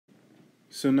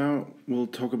So now we'll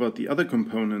talk about the other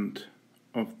component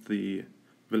of the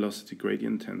velocity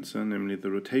gradient tensor, namely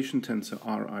the rotation tensor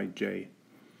Rij.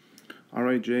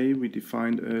 Rij we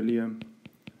defined earlier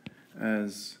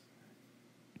as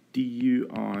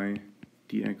dui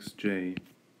dxj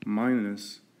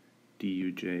minus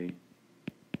duj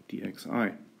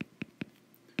dxi.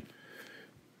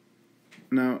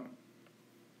 Now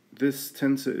this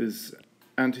tensor is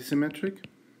antisymmetric,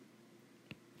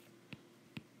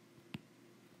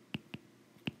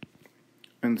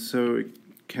 and so it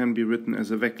can be written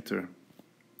as a vector,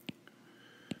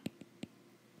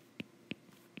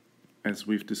 as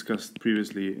we've discussed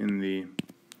previously in the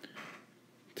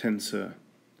tensor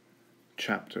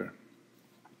chapter.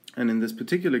 And in this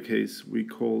particular case, we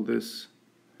call this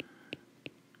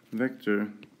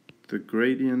vector the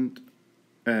gradient,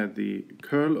 the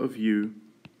curl of u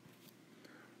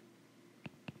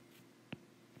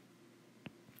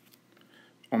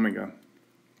omega,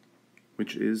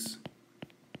 which is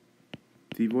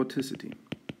the vorticity.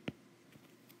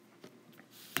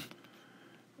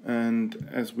 And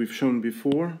as we've shown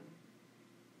before,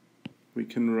 we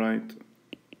can write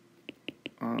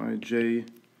Rij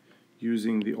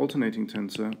using the alternating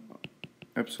tensor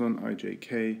epsilon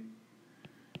ijk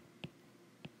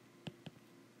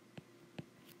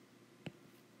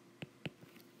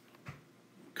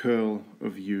curl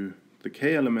of u, the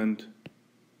k element,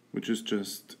 which is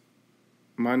just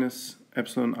minus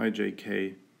epsilon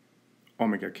ijk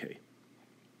omega k.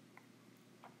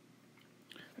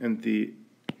 And the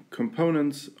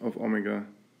components of omega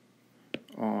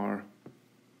are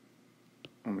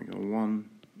omega 1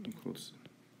 equals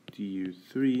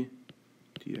du3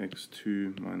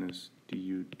 dx2 minus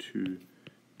du2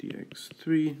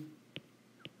 dx3.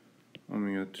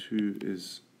 Omega 2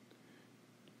 is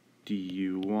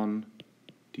du1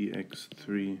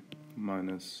 dx3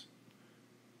 minus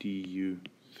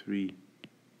du3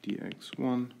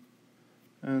 dx1,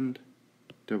 and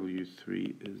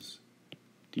w3 is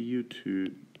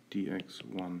du2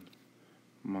 dx1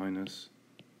 minus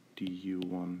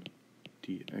du1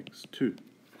 dx2.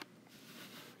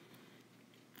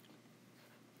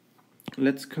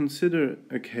 Let's consider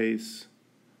a case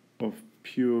of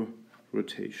pure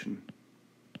rotation.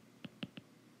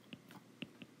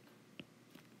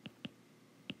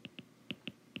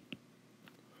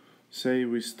 Say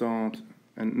we start,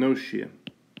 and no shear.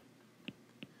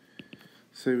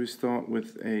 Say we start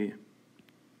with a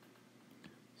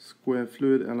square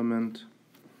fluid element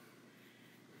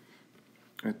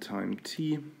at time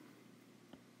t,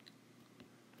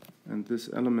 and this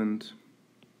element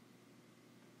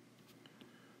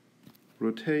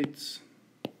rotates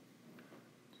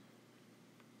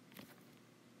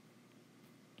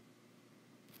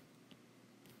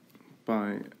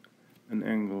by an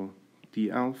angle d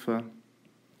alpha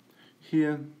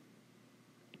here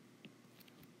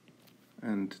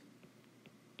and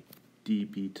d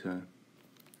beta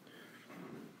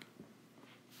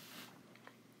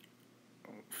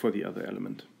for the other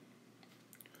element.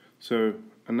 So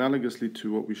analogously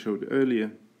to what we showed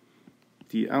earlier,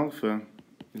 d alpha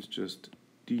is just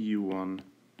du1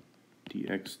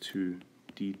 dx2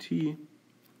 dt,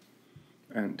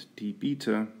 and d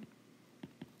beta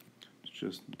is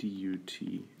just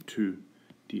dut2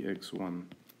 dx1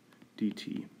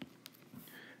 dt.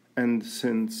 And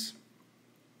since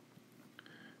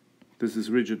this is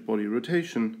rigid body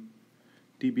rotation,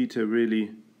 d beta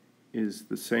really is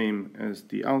the same as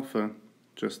d alpha,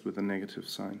 just with a negative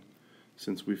sign,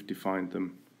 since we've defined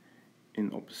them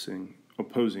in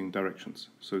opposing directions.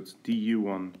 So it's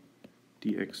du1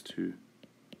 dx2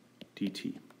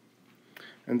 dt.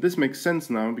 And this makes sense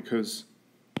now, because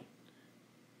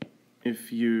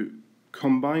if you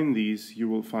combine these, you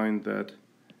will find that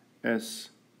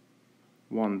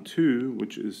S12,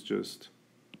 which is just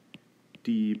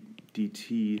d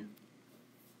dt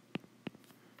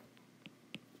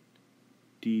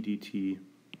d dt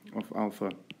of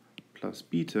alpha plus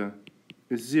beta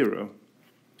is 0,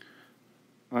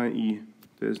 i.e.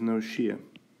 there's no shear.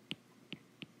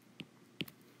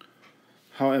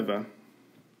 However,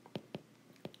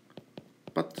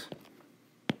 but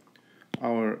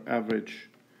our average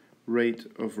rate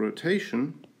of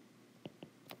rotation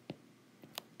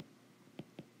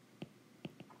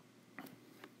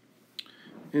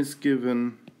is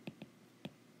given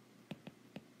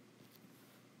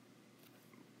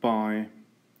by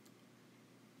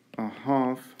a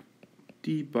half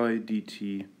d by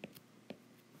dt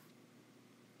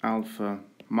alpha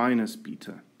minus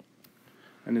beta.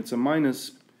 And it's a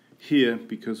minus here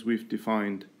because we've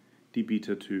defined d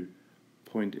beta to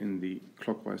point in the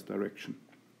clockwise direction.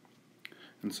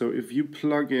 And so if you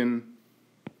plug in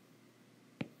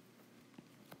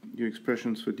your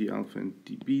expressions for d alpha and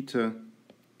d beta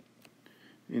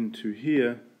into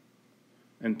here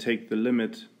and take the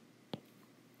limit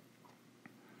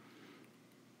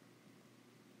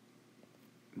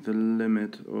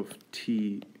of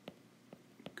t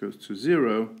goes to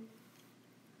 0,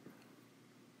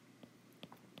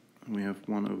 we have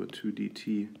 1 over 2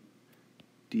 dt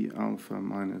d alpha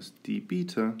minus d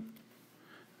beta,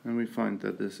 and we find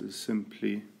that this is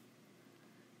simply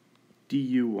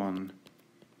du1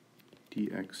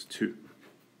 dx2.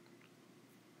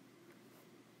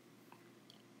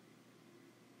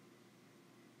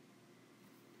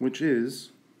 Which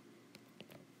is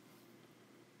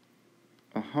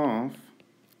a half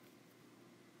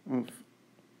of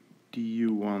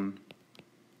du1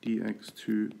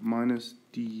 dx2 minus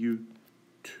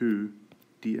du2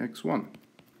 dx1,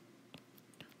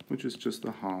 which is just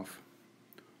a half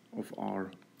of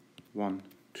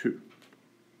r12.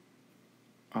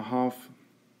 A half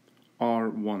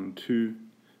r12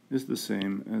 is the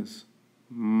same as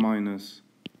minus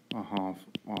a half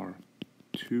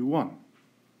r21.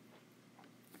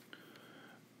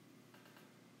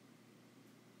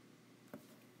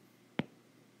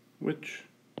 Which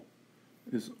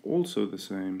is also the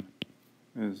same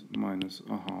as minus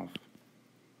a half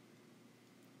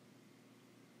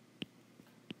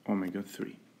omega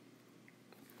 3.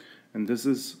 And this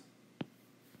is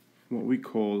what we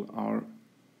call our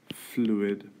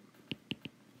fluid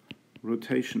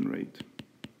rotation rate.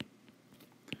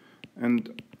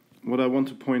 And what I want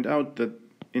to point out that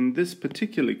in this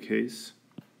particular case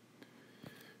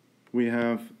we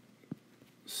have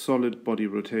solid body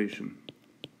rotation.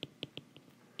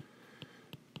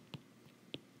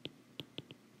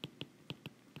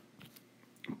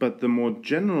 But the more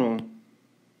general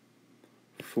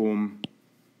form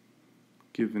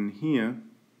given here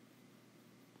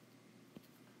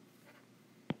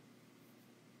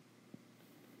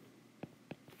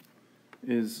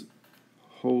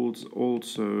holds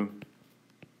also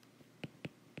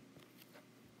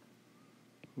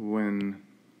when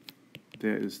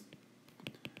there is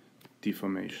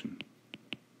deformation.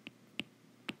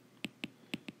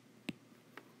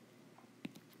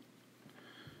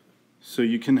 So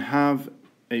you can have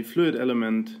a fluid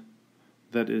element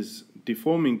that is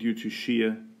deforming due to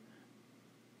shear,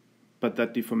 but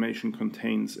that deformation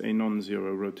contains a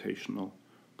non-zero rotational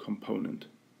component.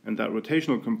 And that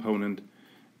rotational component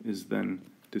is then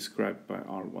described by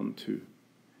R12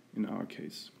 in our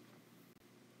case.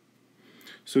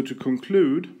 So to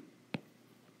conclude,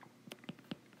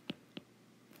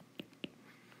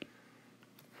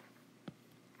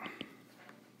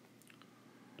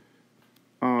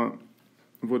 our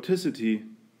vorticity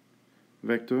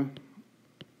vector,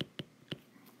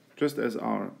 just as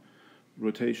our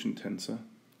rotation tensor,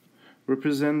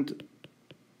 represent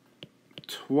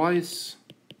twice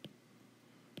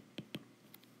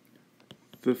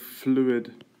the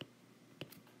fluid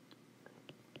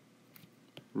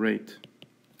rate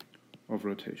of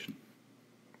rotation.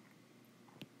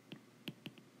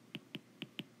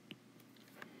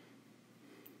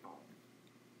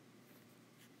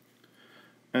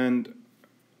 And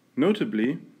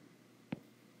notably,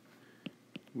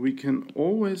 we can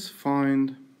always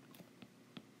find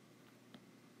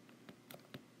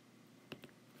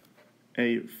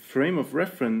a frame of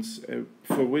reference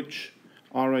for which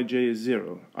Rij is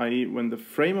 0, i.e. when the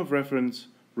frame of reference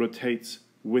rotates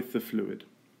with the fluid.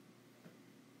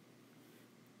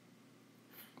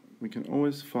 We can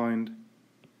always find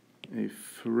a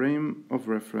frame of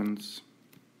reference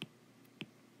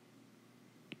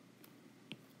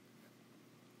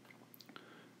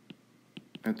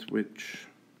at which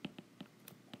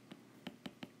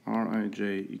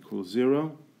Rij equals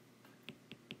 0,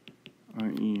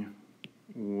 i.e.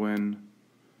 when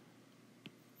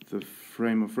the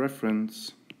frame of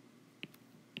reference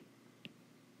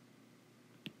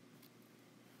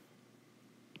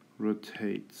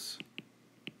rotates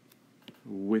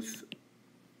with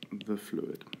the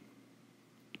fluid.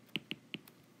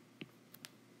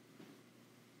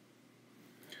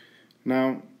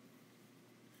 Now,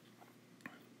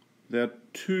 there are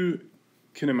two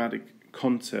kinematic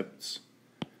concepts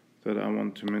that I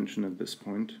want to mention at this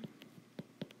point.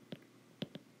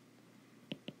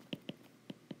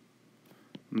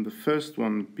 And the first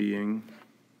one being,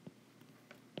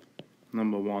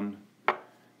 number 1,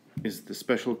 is the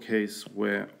special case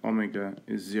where omega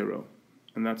is 0.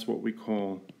 And that's what we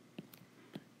call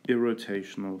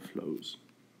irrotational flows.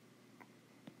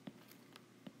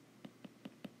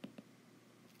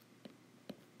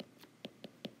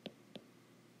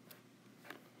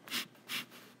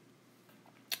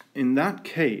 In that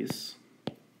case,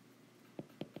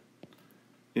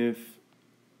 if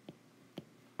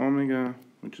omega,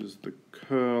 which is the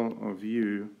curl of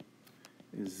u,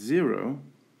 is 0,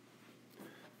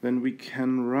 then we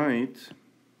can write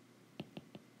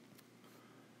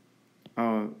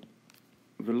our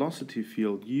velocity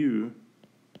field u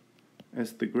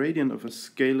as the gradient of a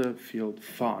scalar field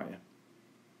phi.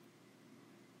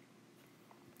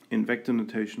 In vector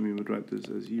notation, we would write this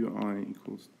as ui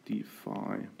equals d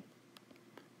phi.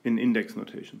 In index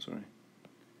notation, sorry,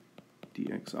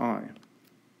 dxi,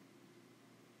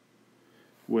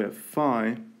 where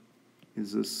phi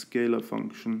is a scalar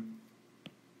function,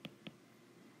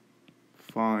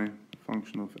 phi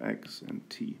function of x and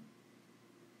t.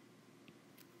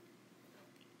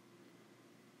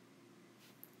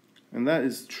 And that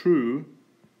is true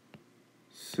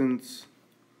since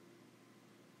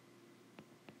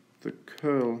the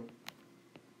curl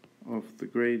of the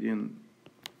gradient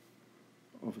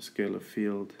of a scalar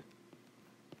field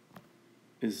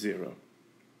is 0.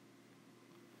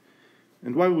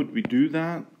 And why would we do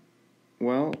that?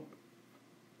 Well,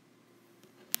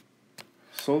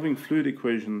 solving fluid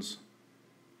equations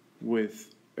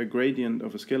with a gradient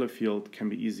of a scalar field can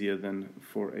be easier than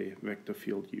for a vector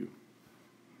field u.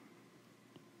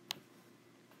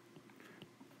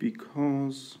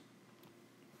 Because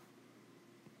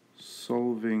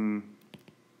solving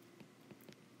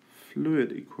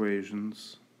fluid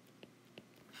equations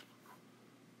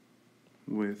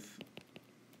with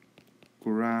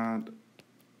grad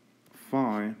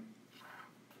phi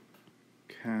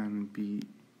can be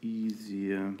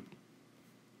easier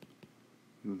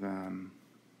than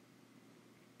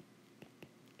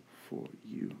for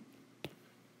u.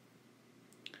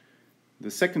 The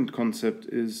second concept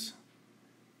is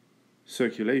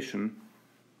circulation,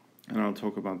 and I'll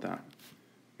talk about that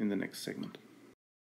in the next segment.